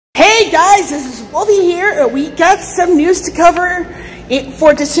Hey guys, this is Wolvie here, and we got some news to cover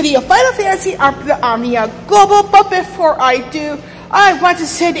for the city of Final Fantasy Omnia Global. But before I do, I want to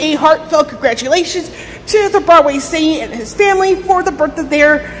send a heartfelt congratulations to the Broadway Saiyan and his family for the birth of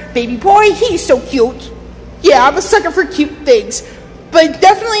their baby boy. He's so cute. Yeah, I'm a sucker for cute things. But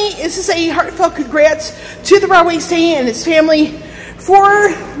definitely, this is a heartfelt congrats to the Broadway Saiyan and his family for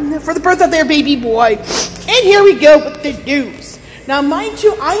the birth of their baby boy. And here we go with the news. Now, mind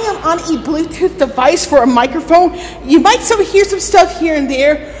you, I am on a Bluetooth device for a microphone. You might hear some stuff here and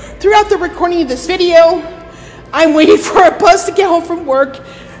there throughout the recording of this video. I'm waiting for a bus to get home from work.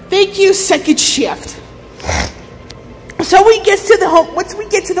 Thank you, second shift. So once we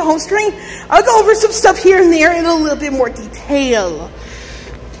get to the home screen, I'll go over some stuff here and there in a little bit more detail.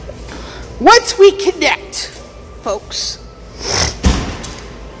 Once we connect, folks.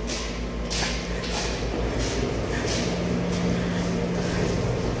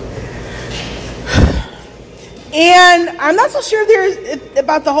 And I'm not so sure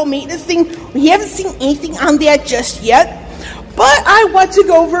about the whole maintenance thing. We haven't seen anything on that just yet. But I want to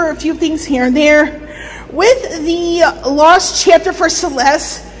go over a few things here and there. With the lost chapter for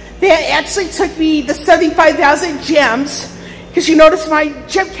Celeste, that actually took me the 75,000 gems. Because you notice my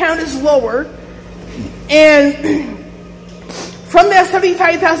gem count is lower. And from that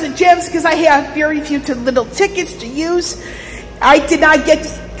 75,000 gems, because I have very few to little tickets to use, I did not get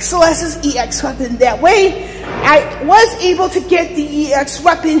Celeste's EX weapon that way. I was able to get the EX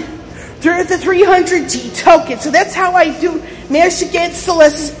weapon through the 300G token. So that's how I do manage to get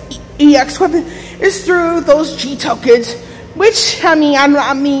Celeste's EX weapon, is through those G tokens. Which, I mean,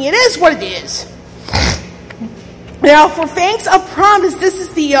 it is what it is. Now, for Fangs of Promise, this is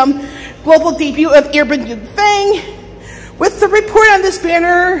the global debut of Interlude and Fang. With the report on this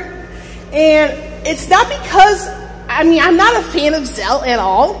banner, and it's not because, I mean, I'm not a fan of Zell at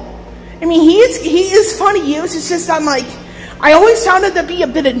all. I mean, he is fun to use. It's just I always found it to be a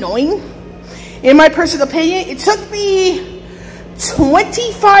bit annoying. In my personal opinion, it took me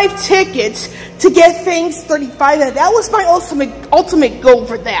 25 tickets to get Fang's 35, and that was my ultimate goal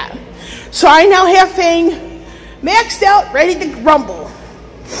for that. So I now have Fang maxed out, ready to grumble.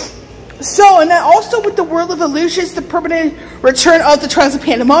 So, and then also with the World of Illusions, the permanent return of the Trials of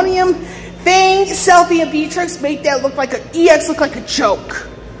Pandemonium, Fang, Selphie, and Beatrix make that look like EX look like a joke.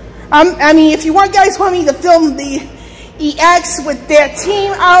 I mean, if you guys want me to film the EX with that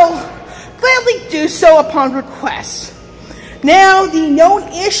team, I'll gladly do so upon request. Now, the known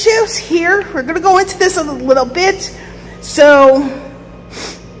issues here, we're going to go into this a little bit. So,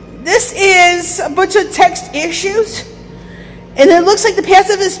 this is a bunch of text issues. And it looks like the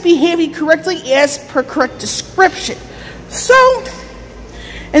passive is behaving correctly as per correct description. So,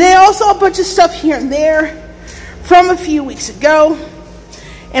 and then also a bunch of stuff here and there from a few weeks ago.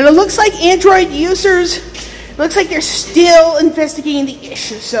 And it looks like Android users, looks like they're still investigating the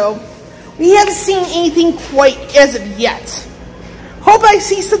issue. So, we haven't seen anything quite as of yet. Hope I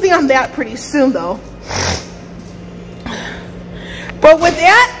see something on that pretty soon, though. But with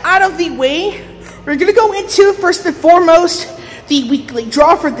that out of the way, we're going to go into, first and foremost, the weekly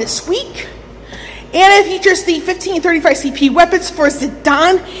draw for this week. And it features the 1535 CP weapons for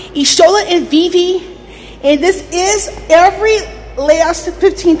Zidane, Ishola, and Vivi. And this is every last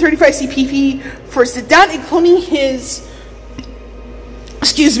 1535 CP for Zidane, including his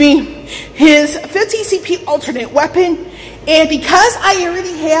 15 CP alternate weapon. And because I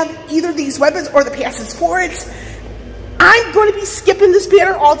already have either these weapons or the passes for it, I'm going to be skipping this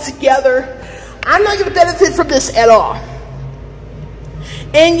banner altogether. I'm not going to benefit from this at all.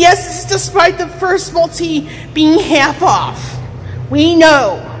 And yes, this is despite the first multi being half off. We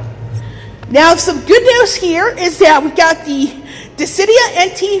know. Now, some good news here is that we got the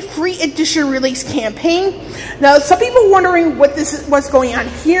DFF NT free edition release campaign. Now, some people wondering what's going on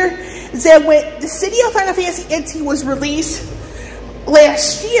here is that when DFF Final Fantasy NT was released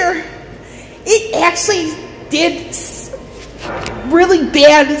last year, it actually did really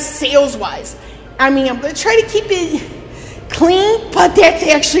bad sales-wise. I mean, I'm going to try to keep it clean, but that's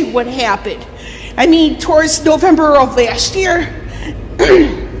actually what happened. I mean, towards November of last year,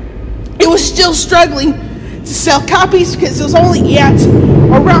 it was still struggling to sell copies because it was only at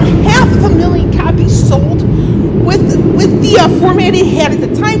around 500,000 copies sold with the format it had at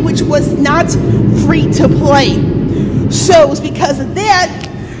the time, which was not free to play. So it was because of that.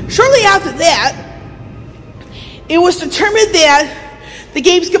 Shortly after that, it was determined that the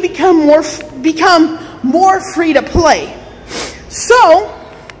games could become more free to play. So,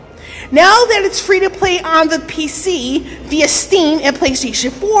 now that it's free to play on the PC via Steam and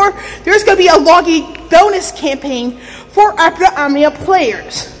PlayStation 4, there's going to be a login bonus campaign for Omnia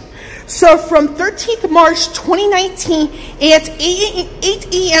players. So from 13th March 2019 at 8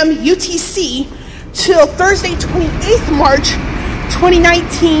 a.m. UTC till Thursday 28th March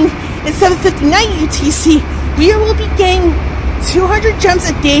 2019 at 7:59 UTC, we will be getting 200 gems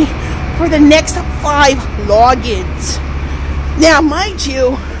a day for the next 5 logins. Now, mind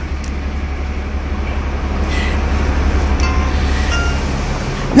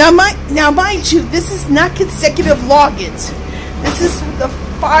you, this is not consecutive logins. This is the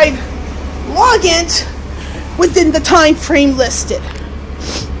 5 logins within the time frame listed.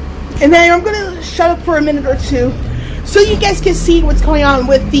 And then I'm gonna shut up for a minute or two so you guys can see what's going on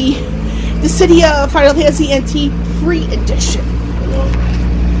with the City of Final Fantasy NT Free Edition.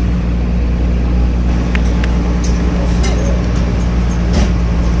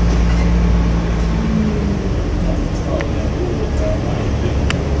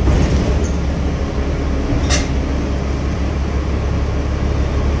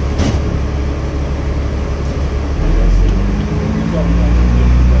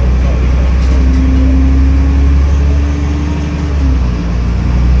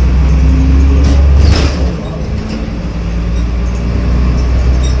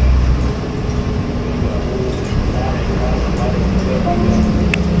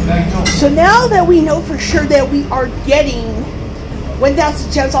 So now that we know for sure that we are getting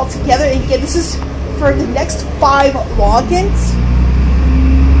 1,000 gems all together, and again, this is for the next 5 logins,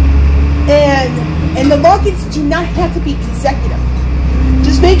 and the logins do not have to be consecutive.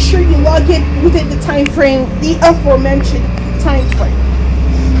 Just make sure you log in within the time frame, the aforementioned time frame.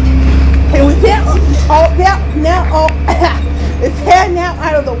 And with that, with that now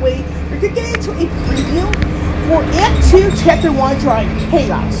out of the way, we're gonna get into a preview for Act 2, Chapter 1, Drawing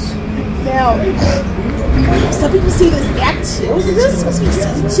Chaos. Now, some people see this Act 2. Is this supposed to be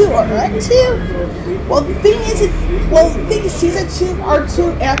Season 2 or Act 2? Well, the thing is, Season 2, Art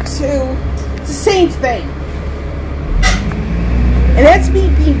 2, Act 2, it's the same thing. And that's me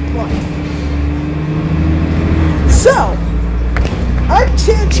being blunt. So, Art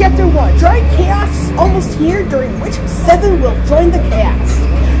 2, Chapter 1, Drawing Chaos is almost here, during which 7 will join the cast.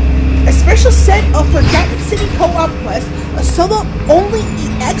 A special set of Forgotten City co-op quests, a solo-only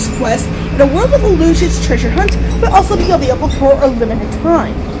EX quest, and a World of Illusions treasure hunt will also be available for a limited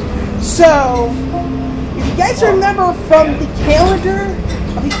time. So, if you guys remember from the calendar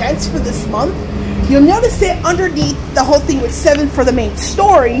of events for this month, you'll notice that underneath the whole thing with 7 for the main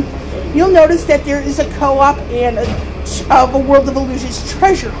story, you'll notice that there is a co-op and a World of Illusions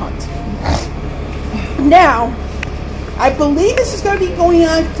treasure hunt. Now, I believe this is going to be going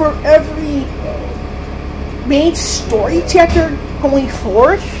on for every main story chapter going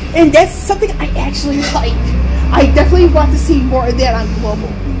forward, and that's something I actually like. I definitely want to see more of that on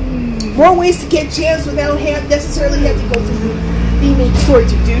Global. More ways to get gems without necessarily having to go through the main story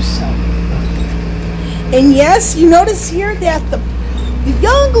to do so. And yes, you notice here that the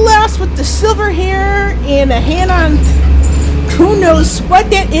young lass with the silver hair and a hand on who knows what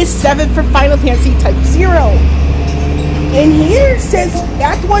that is 7 for Final Fantasy Type 0. And here it says,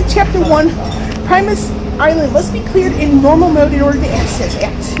 Act 1, Chapter 1, Primus Island must be cleared in normal mode in order to access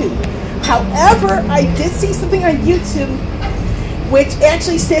Act 2. However, I did see something on YouTube which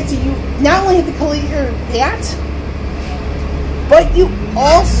actually said to you not only have to clear that, but you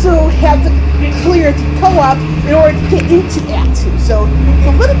also have to clear the co-op in order to get into Act 2. So, it's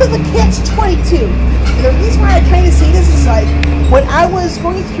a little bit of a catch-22. And the reason why I kind of say this is like, when I was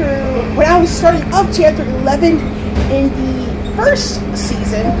starting up Chapter 11 in the first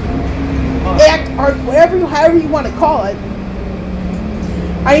season, act, or however you want to call it,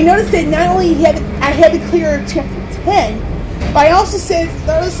 I noticed that not only I had to clear Chapter 10, but I also said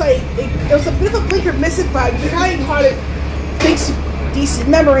there was a bit of a blinker missing, but I caught it thanks to decent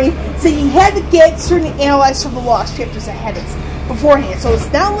memory, so you had to get certain allies from the Lost Chapters ahead beforehand. So it's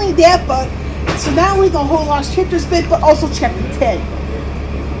not only that, but so not only the whole Lost Chapters bit, but also Chapter 10.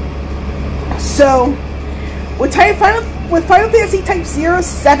 So with Final Fantasy Type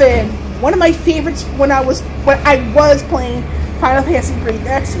 07, one of my favorites when I was playing Final Fantasy Great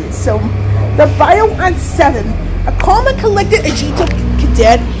Exodus. So the bio on 7, a calm and collected Agito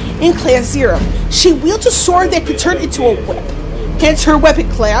cadet in Class 0. She wields a sword that can turn into a whip, hence her weapon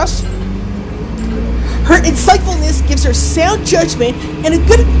class. Her insightfulness gives her sound judgment and a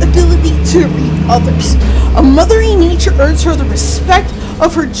good ability to read others. A mothering nature earns her the respect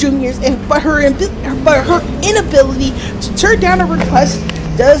of her juniors, but her inability to turn down a request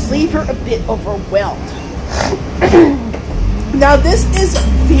does leave her a bit overwhelmed. Now this is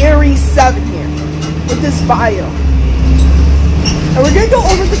very 7 here with this bio. And we're going to go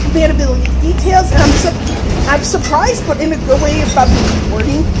over the command ability details, and I'm surprised, but in a good way, about the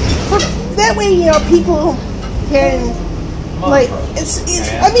wording for way, you know, people can, like,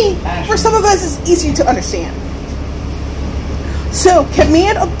 I mean, for some of us, it's easier to understand. So,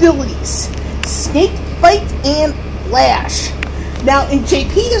 command abilities, Snake Bite and Lash. Now, in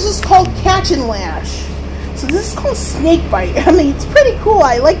JP, this is called Catch and Lash. So this is called Snake Bite. I mean, it's pretty cool.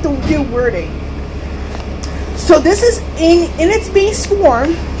 I like the new wording. So this is, in its base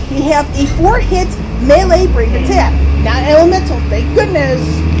form, you have a 4-hit melee brave attack. Not elemental, thank goodness.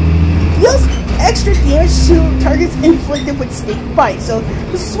 Deals extra damage to targets inflicted with Snake Bite. So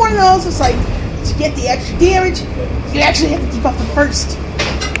this is one of those, it's like, to get the extra damage, you actually have to debuff it first.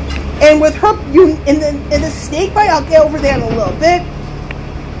 And with her, in the Snake Bite, I'll get over that in a little bit,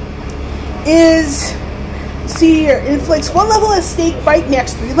 is, see here, inflicts 1 level of Snake Bite,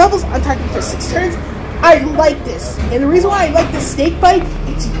 max 3 levels on target for 6 turns. I like this. And the reason why I like the Snake Bite,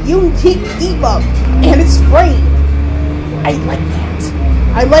 it's unique debuff, and it's framed. I like that.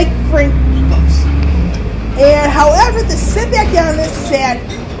 I like framed debuffs. And however, the setback on this is that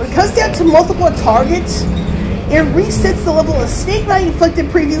when it comes down to multiple targets, it resets the level of Snake Bite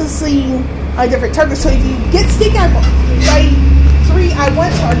inflicted previously on different targets. So if you get Snake Bite 3 on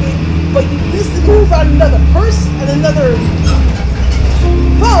one target, but you use the move on another person, on another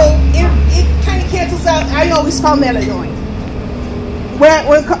foe, it kind of cancels out. I always found that annoying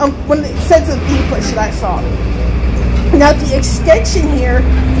when it sends a input that I saw. Now the extension here,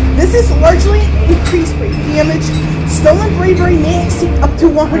 this is largely increased brave damage. Stolen bravery may exceed up to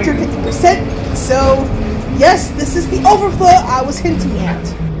 150%. So yes, this is the overflow I was hinting at.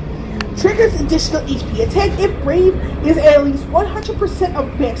 Triggers additional HP attack if Brave is at least 100%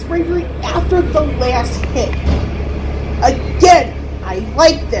 of max bravery after the last hit. Again, I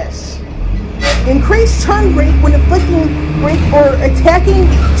like this. Increased turn rate when inflicting Brave or attacking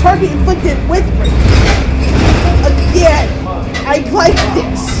target inflicted with Brave. Again, I like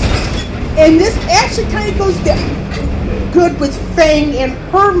this. And this actually kind of goes down good with Fang and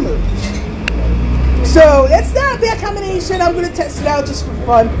her moves. So that's not a bad combination. I'm going to test it out just for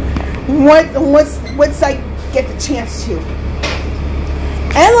fun once I get the chance to.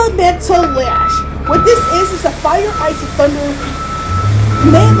 Elemental Lash. What this is a fire, ice, and thunder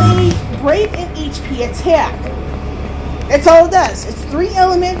melee, brave, and HP attack. That's all it does. It's 3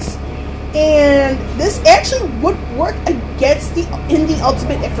 elements, and this actually would work against in the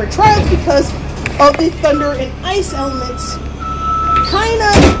ultimate effort trials because of the thunder and ice elements kind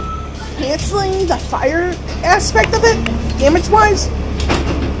of canceling the fire aspect of it, damage-wise.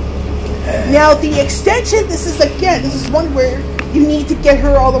 Now, the extension, this is one where you need to get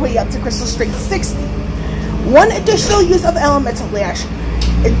her all the way up to Crystal Strength 60. One additional use of Elemental Lash.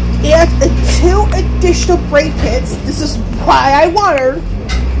 It adds 2 additional Brave hits. This is why I want her.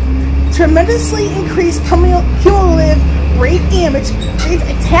 Tremendously increased cumulative Brave damage. Brave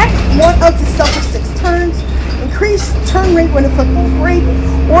attack 1 up to self for 6 turns. Increased turn rate when inflicting Brave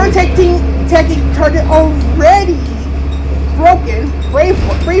or attacking target already broken,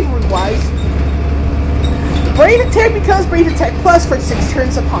 bravery-wise. Brave Attack becomes Brave Attack Plus for 6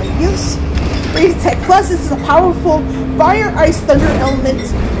 turns upon use. Brave Attack Plus is a powerful Fire, Ice, Thunder element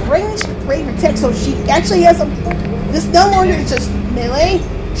ranged Brave Attack, so she actually has this no longer is just melee,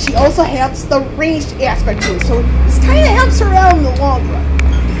 she also has the ranged aspect to it, so this kind of helps her out in the long run.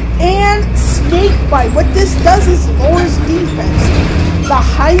 And Snake Bite, what this does is lowers defense. The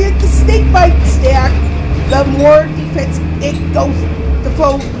higher the Snake Bite stack, the more defense it goes. The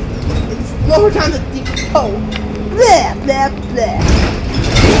foe, it's lower down the foe. Blah, blah, blah.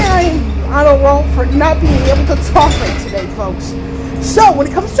 And I'm on a roll for not being able to talk right today, folks. So, when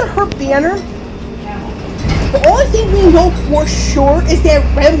it comes to her banner, the only thing we know for sure is that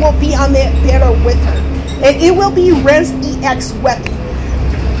Ren will be on that banner with her. And it will be Ren's EX weapon.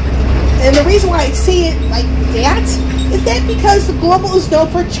 And the reason why I say it like that is that because the Global is known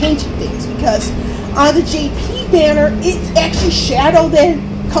for changing things. Because on the JP banner, it's actually Shadow that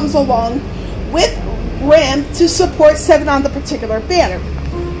comes along with Ren to support 7 on the particular banner.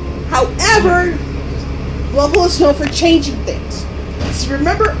 However, Global is known for changing things. So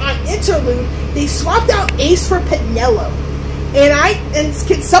remember on Interlude, they swapped out Ace for Pinello. And I need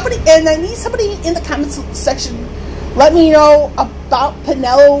somebody in the comments section let me know about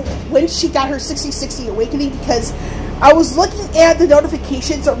Pinello when she got her 6060 awakening, because I was looking at the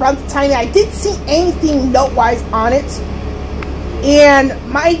notifications around the time and I didn't see anything note-wise on it. And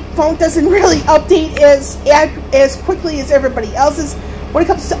my phone doesn't really update as quickly as everybody else's when it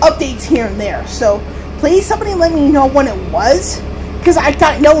comes to updates here and there. So please somebody let me know when it was, because I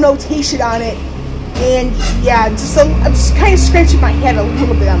got no notation on it. And yeah, I'm just kind of scratching my head a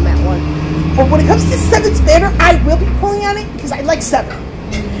little bit on that one. But when it comes to 7's banner, I will be pulling on it because I like 7.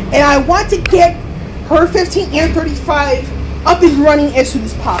 And I want to get her 15 and 35 up and running as soon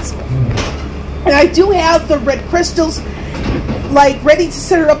as possible. And I do have the red crystals, like, ready to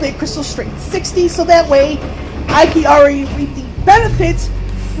set her up at crystal strength 60, so that way I can already reap the benefits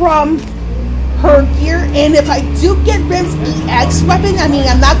from her gear. And if I do get Rem's EX weapon, I mean,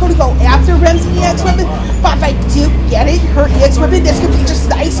 I'm not going to go after Rem's EX weapon, but if I do get it, her EX weapon, that's going to be just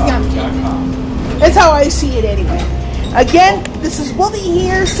the icing on the cake. That's how I see it anyway. Again, this is Wolvie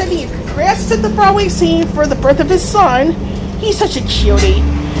here, sending you congrats to the Broadway Saiyan for the birth of his son. He's such a cutie.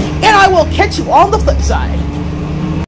 And I will catch you on the flip side.